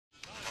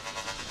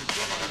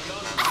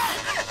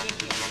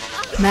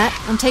Matt,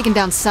 I'm taking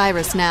down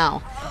Cyrus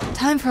now.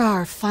 Time for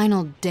our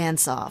final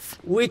dance-off.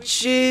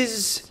 Which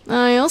is...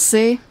 You'll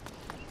see.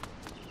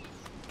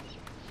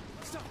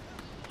 Stop!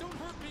 Don't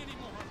hurt me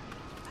anymore!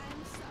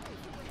 I'm sorry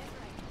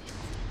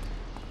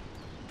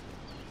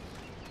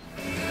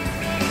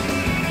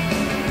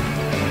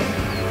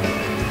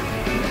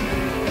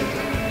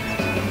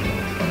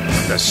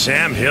for The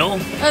Sam Hill?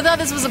 I thought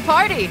this was a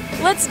party.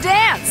 Let's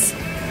dance!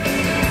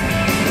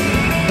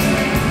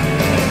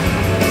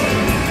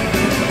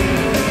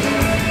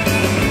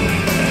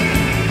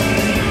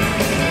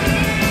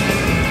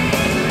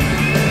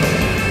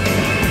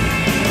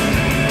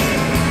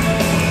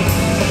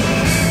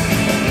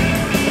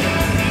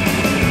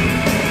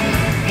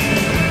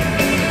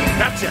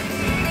 That's it.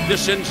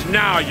 This ends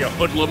now, you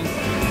hoodlum.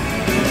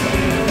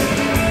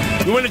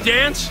 You want to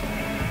dance?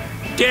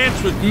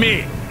 Dance with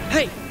me.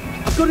 Hey,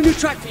 I've got a new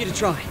track for you to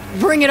try.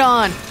 Bring it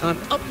on. I'm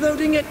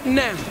uploading it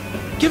now.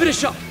 Give it a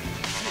shot.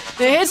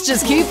 The hits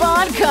just keep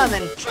on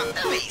coming.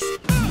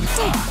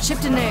 Damn,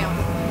 chipped a nail.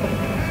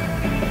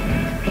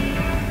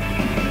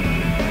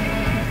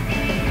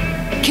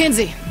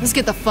 Kinzie, let's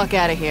get the fuck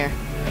out of here.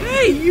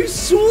 Hey, you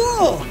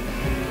swore!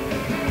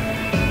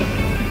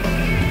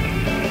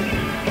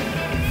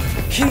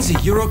 Kinzie,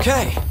 you're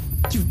okay.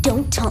 You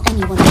don't tell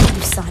anyone what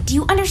you saw. Do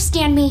you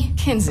understand me?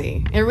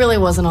 Kinzie, it really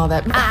wasn't all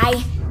that...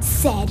 I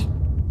said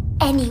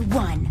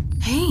anyone.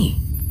 Hey,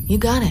 you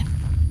got it.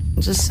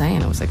 I'm just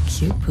saying, it was a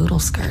cute poodle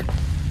skirt.